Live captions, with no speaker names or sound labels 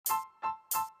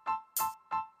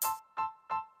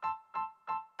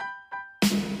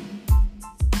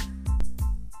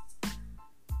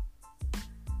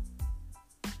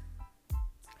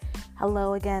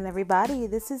Hello again, everybody.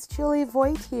 This is Julie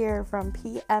Voigt here from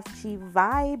PFG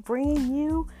Vibe, bringing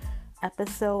you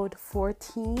episode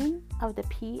 14 of the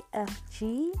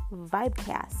PFG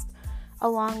Vibecast.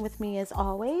 Along with me, as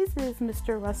always, is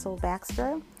Mr. Russell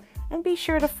Baxter. And be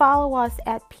sure to follow us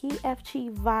at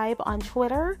PFG Vibe on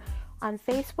Twitter, on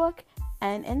Facebook,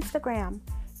 and Instagram.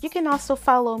 You can also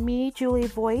follow me, Julie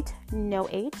Voigt, no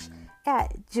H,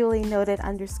 at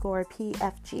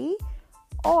JulieNoted_PFG.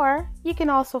 Or you can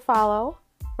also follow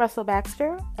Russell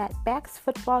Baxter at Bax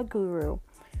Football Guru.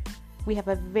 We have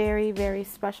a very, very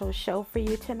special show for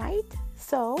you tonight.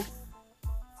 So,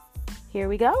 here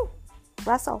we go.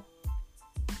 Russell.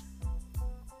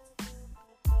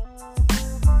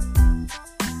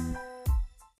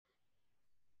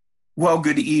 Well,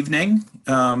 good evening.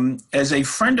 As a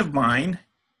friend of mine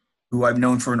who I've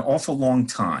known for an awful long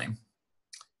time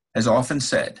has often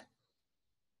said,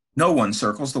 no one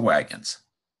circles the wagons.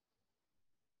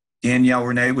 Danielle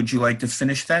Renee, would you like to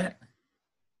finish that?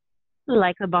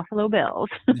 Like the Buffalo Bills.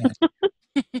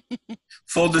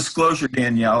 Full disclosure,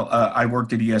 Danielle, I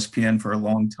worked at ESPN for a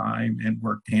long time and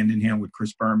worked hand in hand with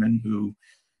Chris Berman, who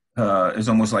is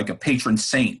almost like a patron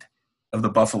saint of the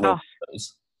Buffalo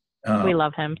Bills. We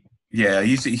love him. Yeah,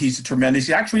 he's a tremendous.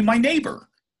 He's actually my neighbor,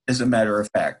 as a matter of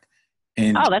fact.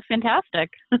 And that's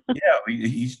fantastic. yeah,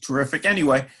 he's terrific.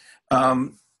 Anyway,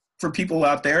 for people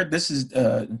out there, this is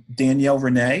Danielle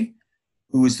Renee,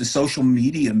 who is the social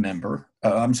media manager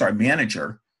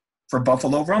for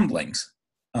Buffalo Rumblings,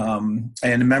 and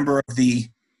a member of the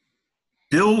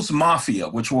Bills Mafia,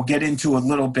 which we'll get into a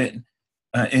little bit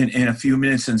in a few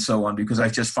minutes and so on, because I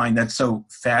just find that so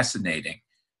fascinating.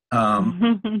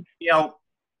 Thanks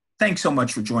so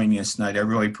much for joining us tonight. I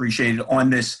really appreciate it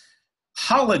on this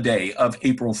holiday of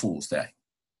April Fool's Day.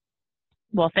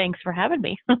 Well, thanks for having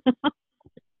me.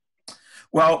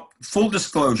 Well, full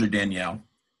disclosure, Danielle,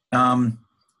 I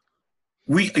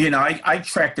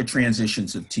track the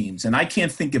transitions of teams, and I can't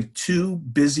think of two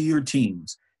busier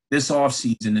teams this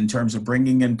offseason in terms of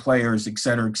bringing in players, et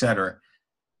cetera,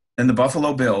 than the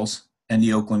Buffalo Bills and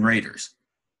the Oakland Raiders.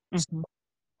 Mm-hmm.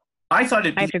 I have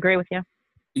to agree with you.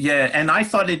 Yeah, and I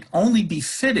thought it'd only be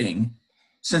fitting,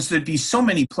 since there'd be so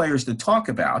many players to talk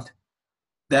about,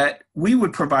 that we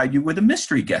would provide you with a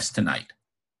mystery guest tonight.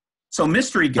 So,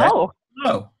 mystery guest. Oh.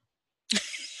 Hello.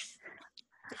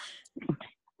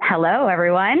 Hello,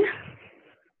 everyone.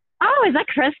 Oh, is that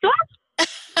Crystal?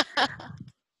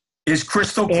 Is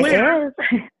crystal clear? It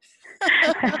is.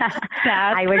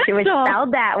 I wish it was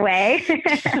spelled that way.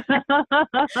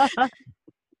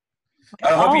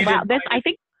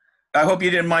 I hope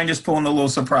you didn't mind just pulling a little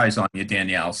surprise on you,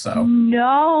 Danielle. So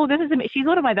no, she's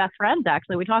one of my best friends.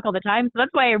 Actually, we talk all the time, so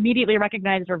that's why I immediately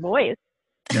recognized her voice.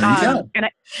 There you go. And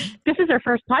this is her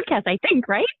first podcast, I think,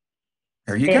 right?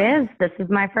 There you go. It is. This is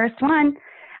my first one.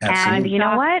 Absolutely. And you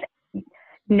know what?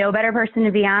 No better person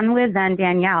to be on with than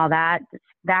Danielle. That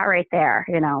right there,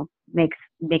 makes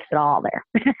it all there.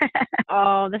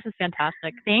 Oh, this is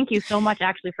fantastic. Thank you so much,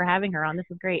 actually, for having her on. This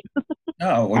is great.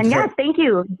 Yes, thank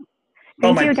you.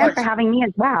 Thank you again for having me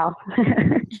as well.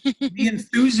 The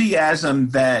enthusiasm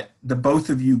that the both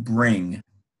of you bring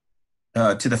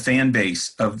to the fan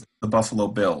base of the Buffalo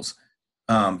Bills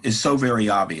is so very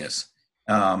obvious.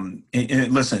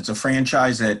 Listen, it's a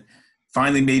franchise that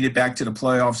finally made it back to the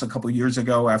playoffs a couple of years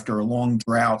ago after a long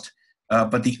drought,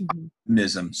 but the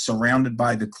optimism surrounded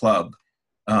by the club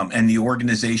and the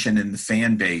organization and the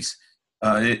fan base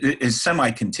is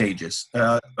semi-contagious.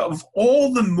 Of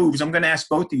all the moves, I'm going to ask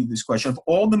both of you this question, of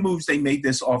all the moves they made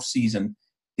this offseason,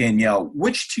 Danielle,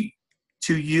 which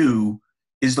to you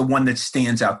is the one that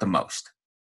stands out the most?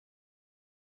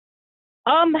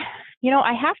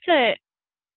 I have to,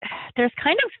 there's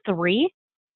kind of three.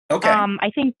 Okay. I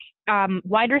think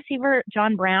wide receiver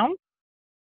John Brown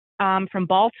from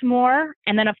Baltimore,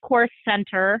 and then, of course,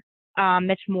 center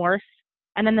Mitch Morse.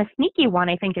 And then the sneaky one,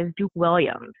 I think, is Duke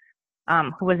Williams,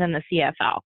 who was in the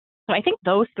CFL. So I think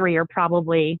those three are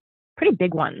probably pretty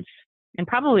big ones and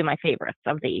probably my favorites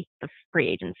of the free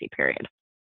agency period.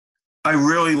 I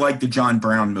really like the John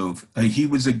Brown move. He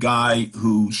was a guy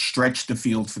who stretched the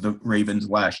field for the Ravens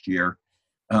last year,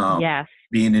 yes,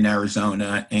 being in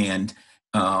Arizona. And,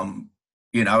 I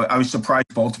was surprised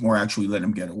Baltimore actually let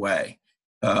him get away.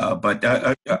 But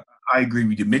I agree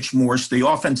with you. Mitch Morse, the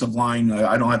offensive line,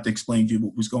 I don't have to explain to you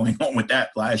what was going on with that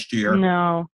last year.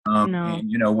 No. And,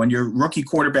 when your rookie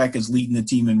quarterback is leading the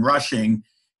team in rushing,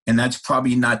 and that's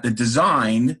probably not the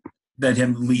design that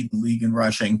him lead the league in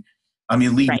rushing,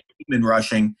 lead the team in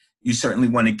rushing, you certainly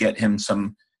want to get him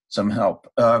some help.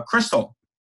 Crystal,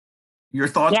 your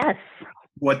thoughts? Yes.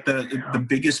 What the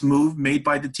biggest move made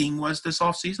by the team was this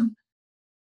offseason?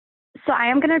 So I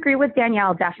am going to agree with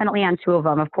Danielle definitely on two of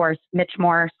them. Of course, Mitch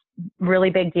Morse, really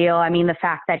big deal. I mean, the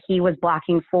fact that he was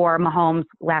blocking for Mahomes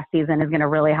last season is going to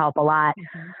really help a lot.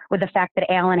 With the fact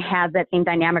that Allen has that same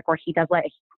dynamic where he does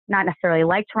not necessarily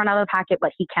like to run out of the pocket,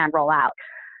 but he can roll out.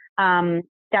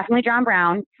 Definitely John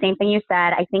Brown. Same thing you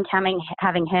said. I think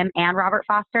having him and Robert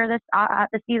Foster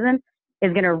this season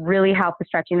is going to really help with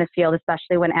stretching the field,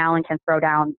 especially when Allen can throw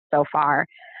down so far.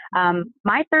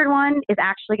 My third one is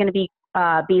actually going to be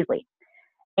Beasley.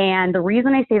 And the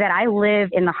reason I say that, I live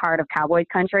in the heart of Cowboys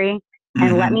country.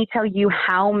 And let me tell you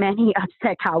how many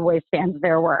upset Cowboys fans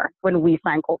there were when we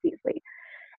signed Cole Beasley.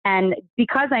 And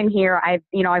because I'm here, I've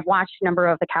watched a number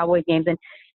of the Cowboys games, and,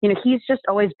 he's just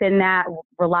always been that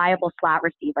reliable slot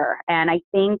receiver. And I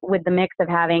think with the mix of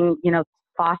having,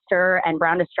 Foster and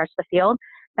Brown to stretch the field,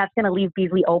 that's going to leave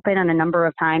Beasley open on a number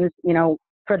of times,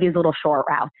 for these little short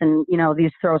routes and,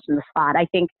 these throws from the spot. I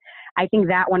think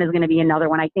that one is going to be another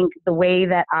one. I think the way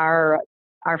that our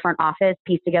front office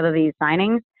pieced together these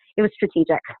signings, it was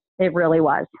strategic. It really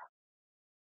was.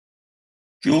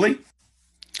 Julie?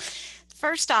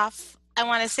 First off, I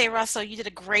want to say, Russell, you did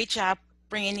a great job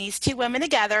bringing these two women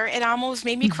together. It almost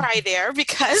made me cry there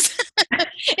because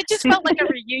it just felt like a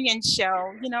reunion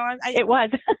show. It was.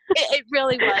 It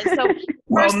really was. So,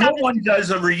 well, no one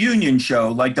does a reunion show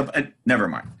like never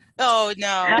mind. Oh,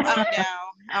 no. Oh, no.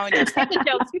 Oh, no. Save the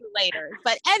jokes for later.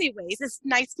 But anyways, it's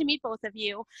nice to meet both of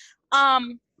you.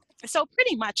 So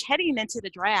pretty much heading into the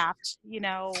draft, you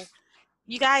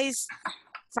guys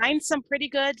signed some pretty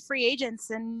good free agents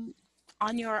and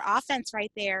on your offense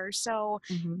right there. So,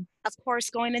 of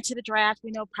course, going into the draft, we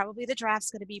know probably the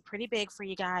draft's going to be pretty big for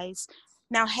you guys.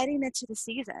 Now, heading into the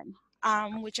season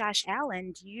with Josh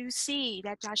Allen, do you see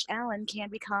that Josh Allen can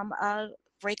become a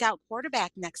breakout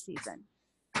quarterback next season?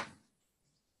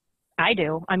 I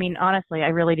do. I mean, honestly, I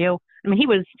really do. I mean, he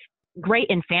was great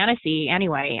in fantasy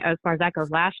anyway, as far as that goes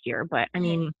last year. But, I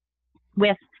mean,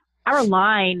 with our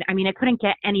line, I mean, it couldn't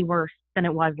get any worse than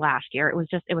it was last year. It was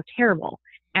terrible.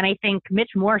 And I think Mitch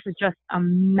Morse is just a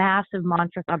massive,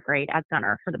 monstrous upgrade at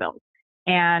center for the Bills.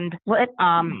 And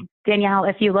Danielle,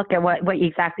 if you look at what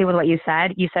you said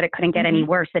it couldn't get any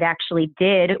worse. It actually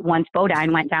did once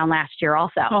Bodine went down last year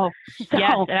also. Oh, so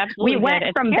yes, it absolutely we went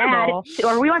from terrible.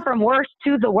 We went from worse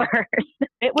to the worst.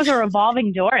 It was a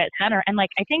revolving door at center. And, I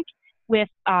think with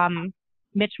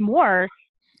Mitch Morse,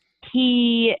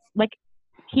 he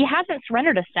hasn't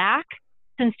surrendered a sack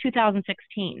since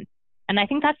 2016. And I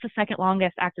think that's the second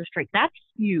longest active streak. That's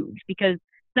huge because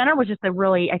center was just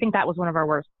I think that was one of our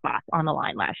worst spots on the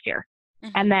line last year.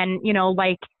 And then,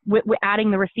 with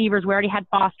adding the receivers, we already had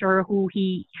Foster, who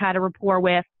he had a rapport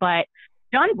with. But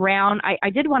John Brown, I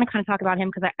did want to kind of talk about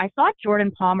him because I saw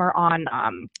Jordan Palmer on, I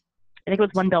think it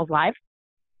was One Bills Live,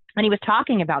 and he was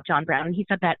talking about John Brown. And he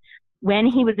said that when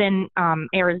he was in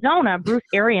Arizona, Bruce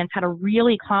Arians had a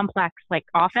really complex,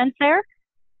 offense there.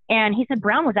 And he said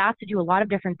Brown was asked to do a lot of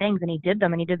different things, and he did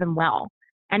them well.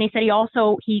 And he said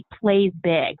he plays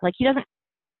big. He doesn't,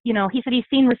 he said he's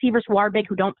seen receivers who are big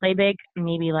who don't play big,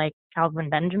 maybe like Calvin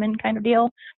Benjamin kind of deal.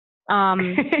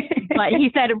 But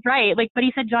he said, right, but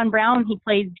he said John Brown, he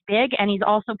plays big, and he's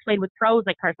also played with pros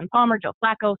like Carson Palmer, Joe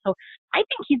Flacco. So I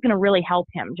think he's going to really help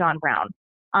him, John Brown.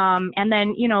 And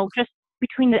then, just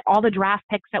between all the draft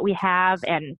picks that we have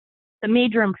and the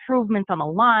major improvements on the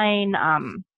line,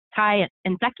 Ty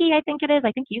Nsekhe, I think it is.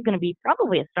 I think he's going to be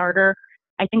probably a starter.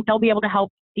 I think they'll be able to help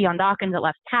Dion Dawkins at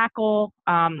left tackle,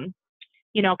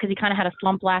 because he kind of had a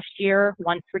slump last year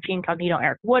once Richie Incognito,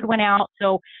 Eric Wood went out.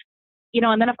 So,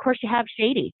 and then, of course, you have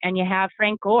Shady and you have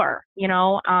Frank Gore.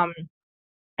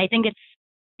 I think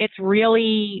it's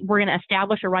really, we're going to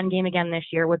establish a run game again this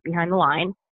year with behind the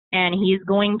line. And he's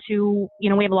going to,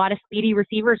 we have a lot of speedy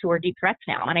receivers who are deep threats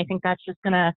now. And I think that's just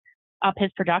going to up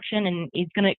his production, and he's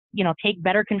going to, take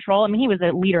better control. I mean, he was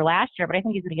a leader last year, but I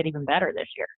think he's going to get even better this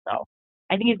year. So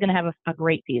I think he's going to have a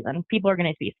great season. People are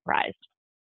going to be surprised.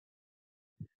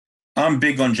 I'm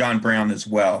big on John Brown as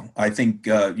well. I think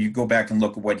you go back and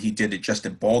look at what he did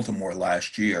at Baltimore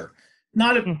last year.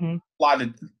 Not a lot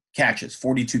of catches,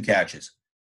 42 catches,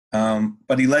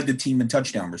 but he led the team in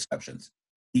touchdown receptions.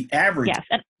 He averaged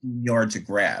yards a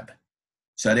grab.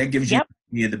 So that gives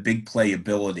you the big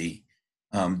playability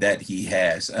that he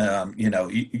has. You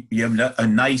have a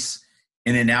nice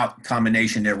in and out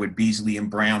combination there with Beasley and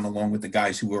Brown, along with the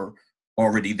guys who are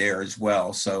already there as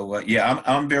well. So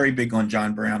I'm very big on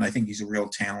John Brown. I think he's a real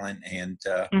talent, and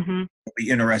it'll be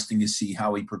interesting to see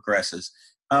how he progresses.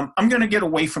 I'm going to get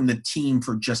away from the team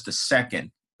for just a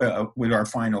second with our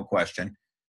final question,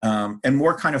 and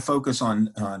more kind of focus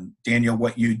on Daniel,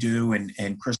 what you do,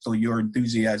 and Crystal, your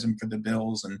enthusiasm for the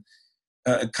Bills, and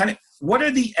kind of what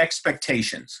are the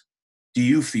expectations, do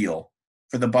you feel,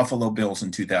 for the Buffalo Bills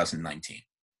in 2019?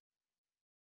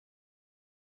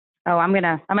 Oh, I'm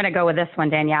gonna go with this one,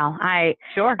 Danielle. I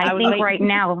think right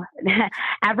now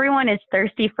everyone is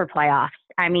thirsty for playoffs.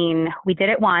 I mean, we did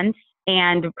it once,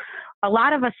 and a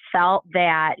lot of us felt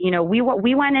that, you know, we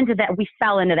went into that, we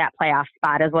fell into that playoff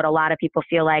spot, is what a lot of people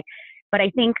feel like. But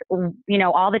I think, you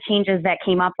know, all the changes that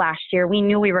came up last year, we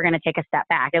knew we were going to take a step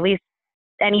back. At least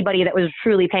anybody that was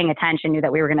truly paying attention knew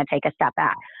that we were going to take a step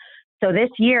back. So this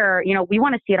year, you know, we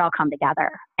want to see it all come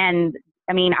together. And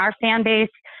I mean, our fan base,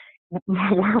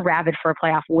 we're rabid for a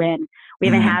playoff win. We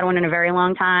haven't had one in a very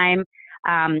long time.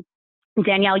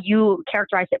 Danielle, you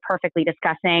characterized it perfectly,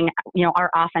 discussing, you know, our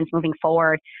offense moving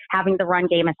forward, having the run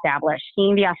game established,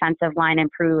 seeing the offensive line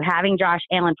improve, having Josh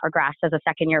Allen progress as a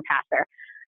second-year passer.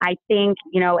 I think,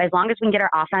 you know, as long as we can get our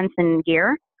offense in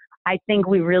gear, I think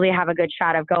we really have a good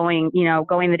shot of going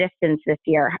the distance this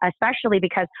year, especially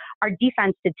because our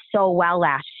defense did so well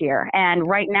last year. And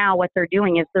right now what they're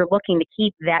doing is they're looking to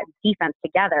keep that defense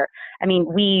together. I mean,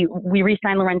 we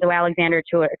re-signed Lorenzo Alexander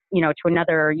to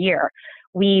another year.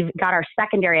 We've got our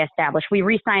secondary established. We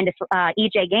re-signed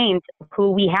E.J. Gaines,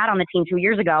 who we had on the team 2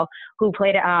 years ago, who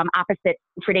played opposite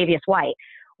Tre'Davious White.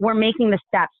 We're making the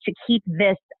steps to keep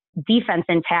this defense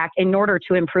intact in order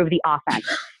to improve the offense.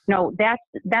 You know,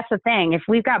 that's the thing. If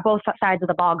we've got both sides of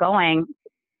the ball going,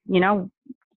 you know,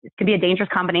 it could be a dangerous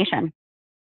combination.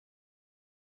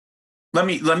 Let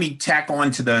me tack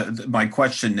on to my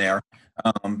question there,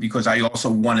 because I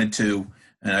also wanted to,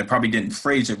 and I probably didn't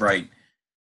phrase it right,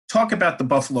 talk about the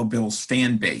Buffalo Bills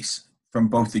fan base from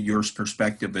both of your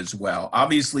perspective as well.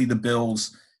 Obviously, the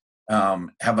Bills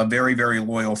have a very, very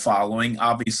loyal following.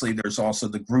 Obviously, there's also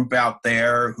the group out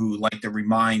there who like to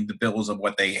remind the Bills of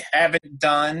what they haven't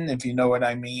done, if you know what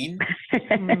I mean. You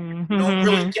don't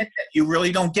really get that. You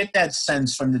really don't get that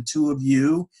sense from the two of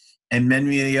you and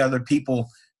many of the other people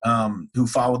who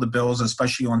follow the Bills,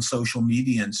 especially on social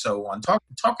media and so on. Talk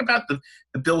about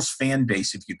the Bills fan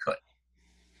base, if you could.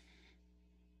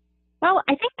 Well,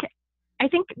 I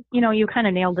think, you know, you kind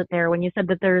of nailed it there when you said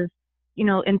that there's, you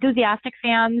know, enthusiastic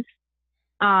fans.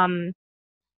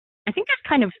 I think there's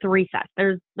kind of three sets.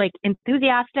 There's like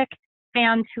enthusiastic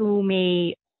fans who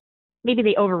maybe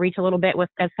they overreach a little bit with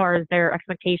as far as their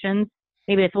expectations.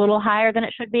 Maybe it's a little higher than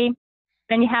it should be.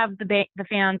 Then you have the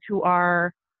fans who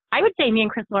are, I would say me and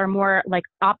Crystal are more like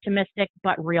optimistic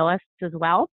but realists as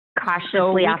well.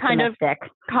 Cautiously optimistic.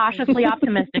 Cautiously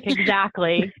optimistic,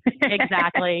 exactly.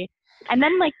 Exactly. And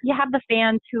then like you have the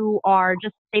fans who are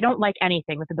just, they don't like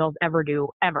anything that the Bills ever do,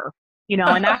 ever. You know,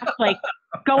 and that's like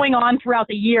going on throughout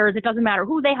the years. It doesn't matter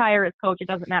who they hire as coach. It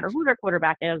doesn't matter who their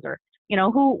quarterback is, or, you know,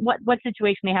 what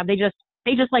situation they have. They just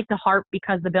like to harp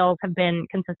because the Bills have been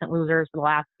consistent losers for the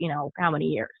last, you know, how many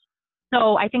years.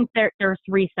 So I think there's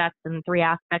three sets and three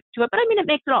aspects to it, but I mean, it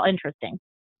makes it all interesting.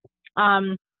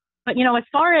 But, you know, as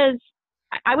far as,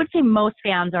 I would say most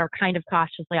fans are kind of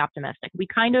cautiously optimistic. We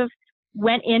kind of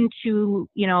went into,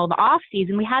 you know, the off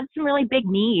season. We had some really big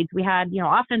needs. We had, you know,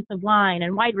 offensive line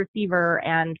and wide receiver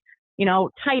and, you know,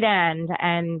 tight end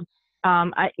and,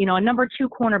 you know, a number 2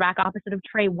 cornerback opposite of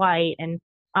Trey White and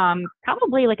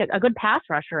probably like a good pass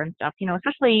rusher and stuff, you know,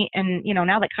 especially in, you know,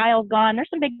 now that Kyle's gone, there's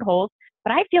some big holes,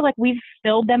 but I feel like we've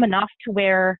filled them enough to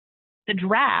where the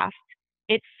draft,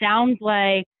 it sounds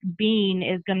like Bean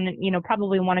is going to, you know,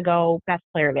 probably want to go best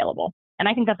player available. And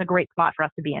I think that's a great spot for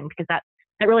us to be in because that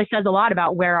really says a lot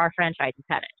about where our franchise is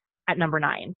headed at number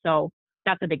 9. So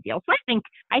that's a big deal. So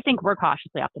I think we're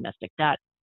cautiously optimistic that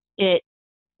it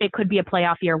could be a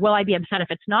playoff year. Will I be upset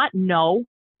if it's not? No.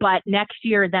 But next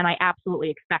year, then I absolutely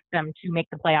expect them to make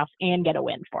the playoffs and get a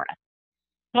win for us.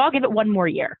 So I'll give it one more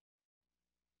year.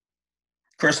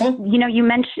 Crystal? You know, you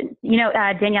mentioned, you know,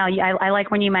 Danielle, I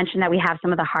like when you mentioned that we have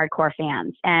some of the hardcore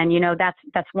fans. And, you know,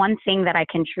 that's one thing that I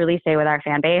can truly say with our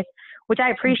fan base, which I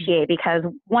appreciate because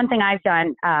one thing I've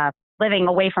done living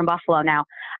away from Buffalo now,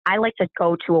 I like to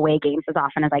go to away games as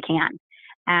often as I can.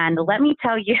 And let me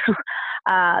tell you,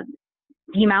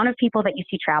 the amount of people that you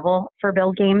see travel for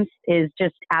Bills games is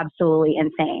just absolutely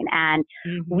insane. And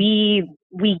we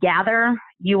gather,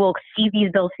 you will see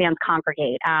these Bills fans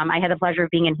congregate. I had the pleasure of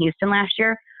being in Houston last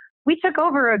year. We took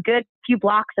over a good few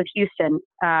blocks of Houston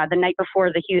the night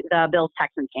before the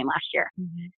Bills-Texans game last year.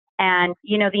 And,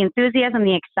 you know, the enthusiasm,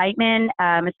 the excitement,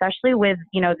 especially with,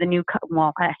 you know, the new,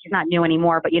 he's not new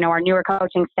anymore, but, you know, our newer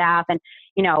coaching staff and,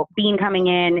 you know, Bean coming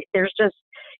in, there's just,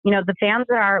 you know, the fans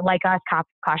that are like us,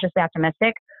 cautiously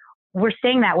optimistic, we're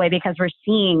staying that way because we're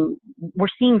seeing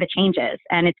the changes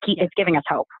and it's giving us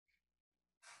hope.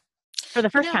 for the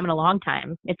first time in a long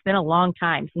time. It's been a long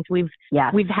time since we've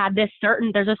had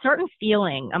there's a certain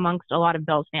feeling amongst a lot of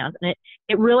Bills fans, and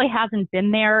it really hasn't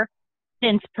been there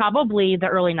since probably the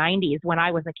early 90s when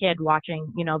I was a kid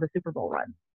watching, the Super Bowl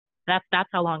run. That's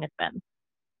how long it's been.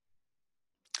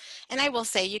 And I will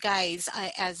say, you guys,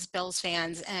 as Bills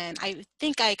fans, and I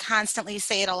think I constantly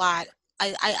say it a lot,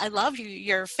 I love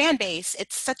your fan base.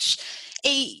 It's such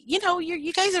you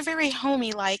guys are very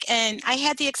homey-like. And I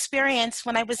had the experience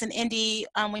when I was in Indy,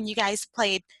 when you guys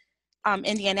played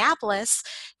Indianapolis,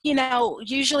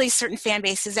 usually certain fan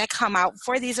bases that come out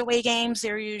for these away games,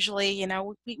 they're usually,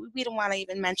 we don't want to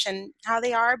even mention how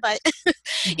they are, but,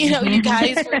 you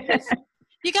guys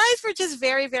were just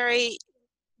very, very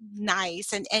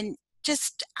nice. And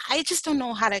just, I just don't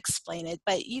know how to explain it,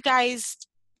 but you guys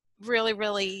really,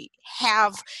 really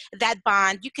have that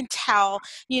bond. You can tell,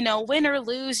 win or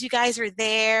lose, you guys are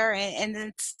there, and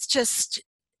it's just,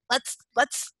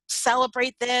 let's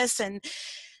celebrate this. And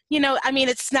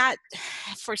it's not,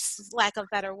 for lack of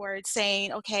better words,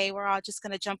 saying, okay, we're all just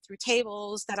going to jump through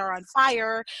tables that are on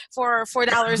fire for $4.09.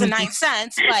 But that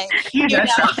sounds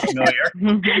familiar.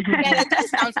 Yeah, that does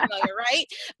sound familiar, right?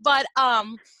 But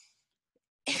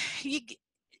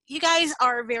you guys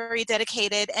are very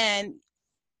dedicated, and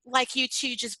like you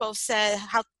two just both said,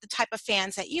 how the type of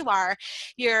fans that you are,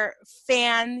 you're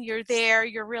there,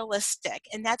 you're realistic,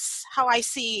 and that's how I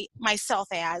see myself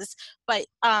as. But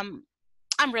I'm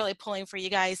really pulling for you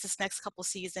guys this next couple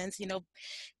seasons.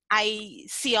 I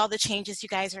see all the changes you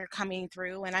guys are coming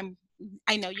through, and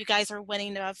I know you guys are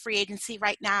winning the free agency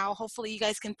right now. Hopefully you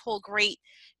guys can pull great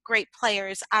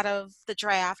players out of the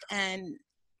draft, and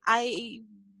I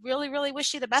really, really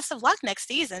wish you the best of luck next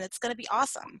season. It's going to be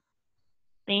awesome.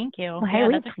 Thank you. Well, hey,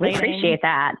 we appreciate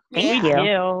that. Thank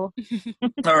you.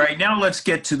 All right, now let's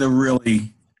get to the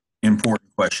really important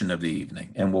question of the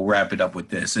evening, and we'll wrap it up with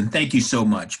this. And thank you so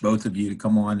much, both of you, to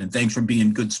come on, and thanks for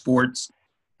being good sports.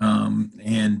 I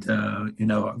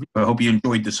hope you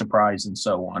enjoyed the surprise and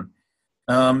so on.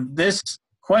 This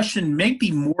question may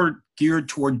be more geared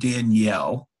toward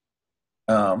Danielle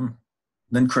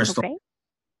than Crystal. Okay.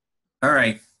 All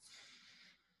right.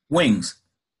 Wings.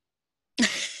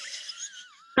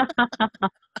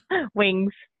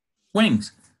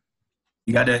 Wings.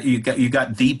 You got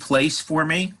the place for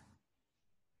me?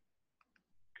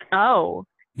 Oh.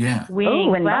 Yeah.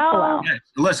 Wings. In Buffalo. Yes.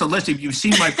 Listen, if you've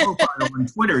seen my profile on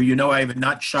Twitter, I have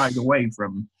not shied away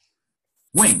from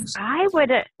wings. I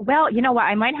would, you know what?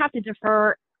 I might have to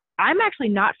defer. I'm actually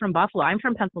not from Buffalo. I'm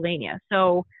from Pennsylvania.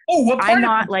 So what part I'm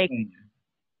not of Pennsylvania?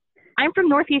 I'm from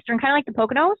northeastern, kind of like the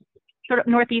Poconos, sort of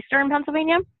northeastern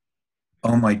Pennsylvania.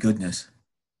 Oh my goodness.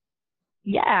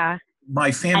 Yeah.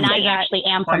 My family. And I actually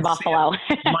am from Buffalo.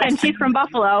 And she's from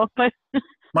Buffalo, but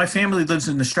my family lives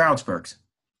in the Stroudsburgs.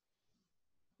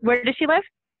 Where does she live?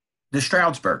 The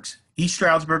Stroudsburgs. East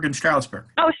Stroudsburg and Stroudsburg.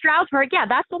 Oh, Stroudsburg. Yeah,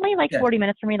 that's only 40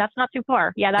 minutes from me. That's not too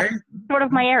far. Yeah, that's sort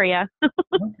of my area.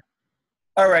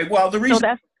 All right. Well, the reason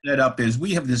I set up is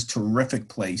we have this terrific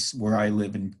place where I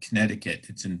live in Connecticut.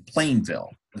 It's in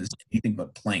Plainville. It's anything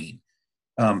but plain.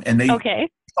 And they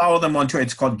follow them on Twitter.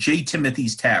 It's called J.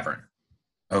 Timothy's Tavern.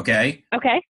 Okay?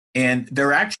 Okay. And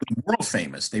they're actually world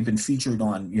famous. They've been featured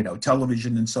on,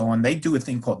 television and so on. They do a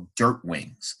thing called dirt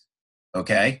wings.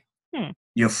 Okay?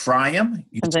 You fry them.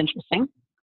 That's interesting.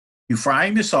 You fry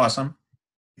them, you sauce them.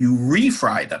 You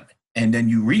refry them, and then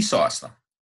you resauce them.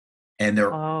 And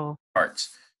they're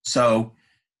parts. So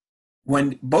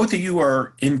when both of you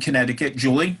are in Connecticut,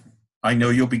 Julie, I know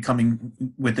you'll be coming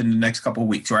within the next couple of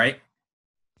weeks, right?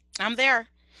 I'm there.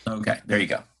 Okay, there you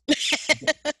go.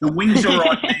 The wings are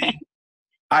on me.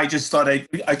 I just thought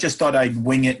I'd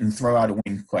wing it and throw out a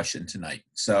wing question tonight.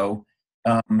 So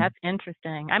that's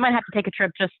interesting. I might have to take a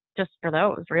trip just for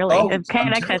those. Really,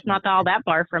 Connecticut's not all that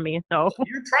far from me. So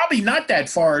you're probably not that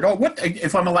far at all. What,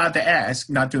 if I'm allowed to ask,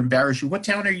 not to embarrass you? What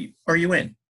town are you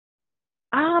in?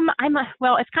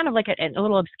 It's kind of like a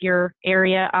little obscure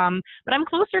area. But I'm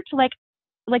closer to like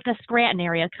the Scranton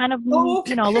area, kind of a little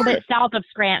bit south of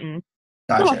Scranton.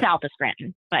 Gotcha. A little south of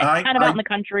Scranton, but kind of out in the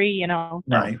country, So.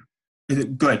 Right.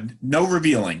 Good. No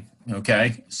revealing.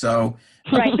 Okay. So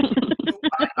right.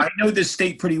 I know this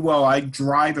state pretty well. I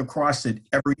drive across it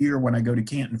every year when I go to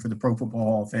Canton for the Pro Football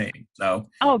Hall of Fame. So.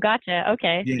 Oh, gotcha.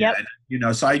 Okay. Yeah.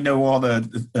 Yep. So I know all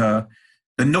the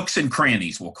nooks and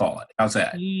crannies, we'll call it. How's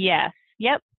that? Yes.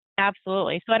 Yep.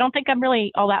 Absolutely. So I don't think I'm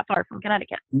really all that far from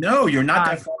Connecticut. No, you're not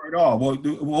that far at all.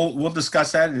 We'll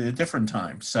discuss that at a different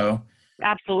time. So.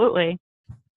 Absolutely.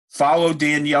 Follow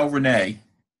Danielle Renee,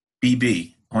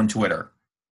 BB, on Twitter.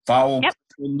 Follow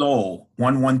Noel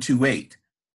 1128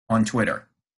 on Twitter.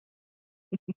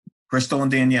 Crystal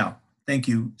and Danielle, thank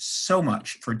you so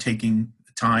much for taking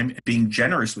the time, being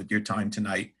generous with your time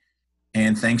tonight.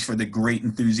 And thanks for the great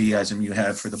enthusiasm you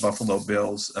have for the Buffalo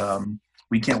Bills.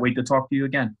 We can't wait to talk to you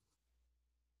again.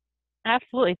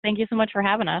 Absolutely. Thank you so much for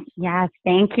having us. Yes,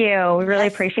 thank you. We really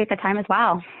Yes. appreciate the time as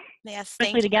well. Yes,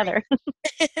 Especially together.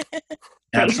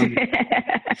 Absolutely.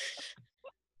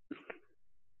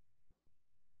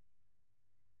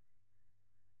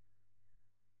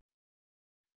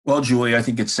 Well, Julie, I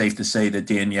think it's safe to say that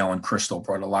Danielle and Crystal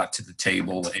brought a lot to the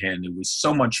table, and it was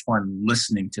so much fun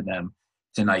listening to them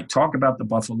tonight talk about the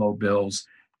Buffalo Bills,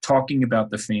 talking about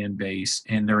the fan base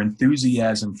and their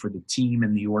enthusiasm for the team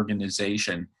and the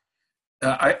organization.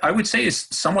 I would say is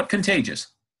somewhat contagious.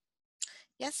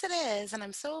 Yes, it is. And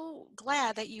I'm so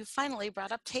glad that you finally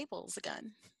brought up tables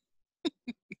again.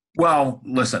 Well,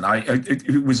 listen,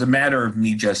 it was a matter of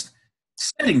me just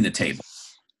setting the table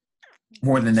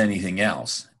more than anything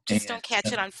else. Just don't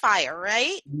catch it on fire,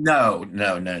 right? No.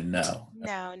 No.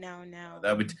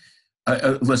 That would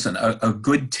listen. A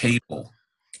good table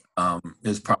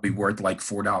is probably worth like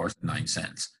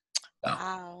 $4.09.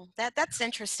 Wow, that's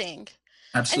interesting.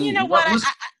 Absolutely. And you know what?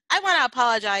 I want to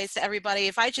apologize to everybody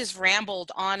if I just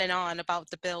rambled on and on about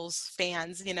the Bills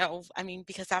fans. I mean,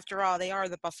 because after all, they are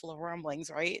the Buffalo Rumblings,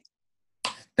 right?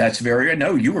 That's very.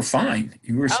 No, you were fine.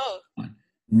 You were. Fine.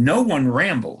 No one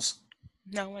rambles.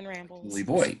 No one rambles. Julie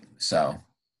Voigt. So.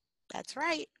 That's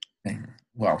right.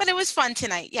 Well, but it was fun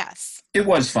tonight. Yes. It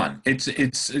was fun.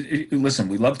 Listen,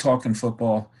 we love talking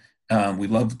football. We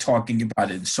love talking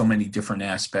about it in so many different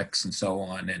aspects and so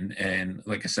on. And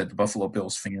like I said, the Buffalo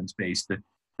Bills fans base, the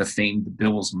famed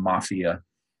Bills Mafia,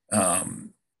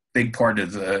 big part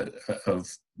of the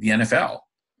NFL.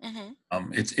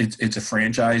 Mm-hmm. It's a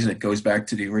franchise that goes back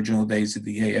to the original days of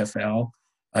the AFL.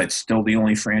 It's still the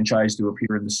only franchise to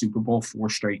appear in the Super Bowl 4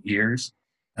 straight years,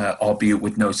 albeit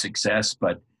with no success.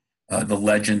 But the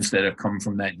legends that have come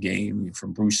from that game,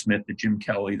 from Bruce Smith to Jim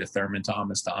Kelly to Thurman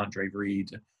Thomas to Andre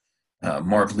Reed,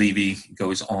 Marv Levy,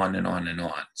 goes on and on and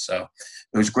on. So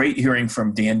it was great hearing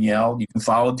from Danielle. You can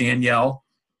follow Danielle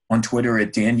on Twitter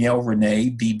at Danielle Renee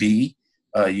BB.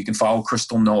 You can follow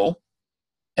Crystal Knoll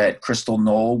at Crystal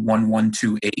Knoll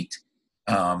 1128.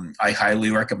 I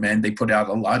highly recommend. They put out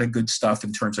a lot of good stuff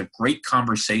in terms of great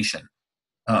conversation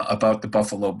about the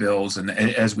Buffalo Bills. And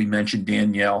as we mentioned,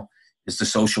 Danielle is the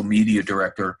social media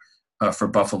director for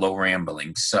Buffalo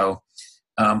Rambling. So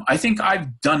I think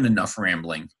I've done enough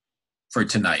rambling for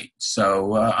tonight.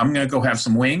 So I'm going to go have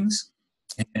some wings.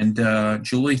 And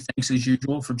Julie, thanks as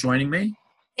usual for joining me.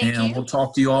 Thank you. We'll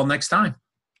talk to you all next time.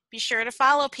 Be sure to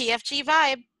follow PFG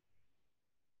Vibe.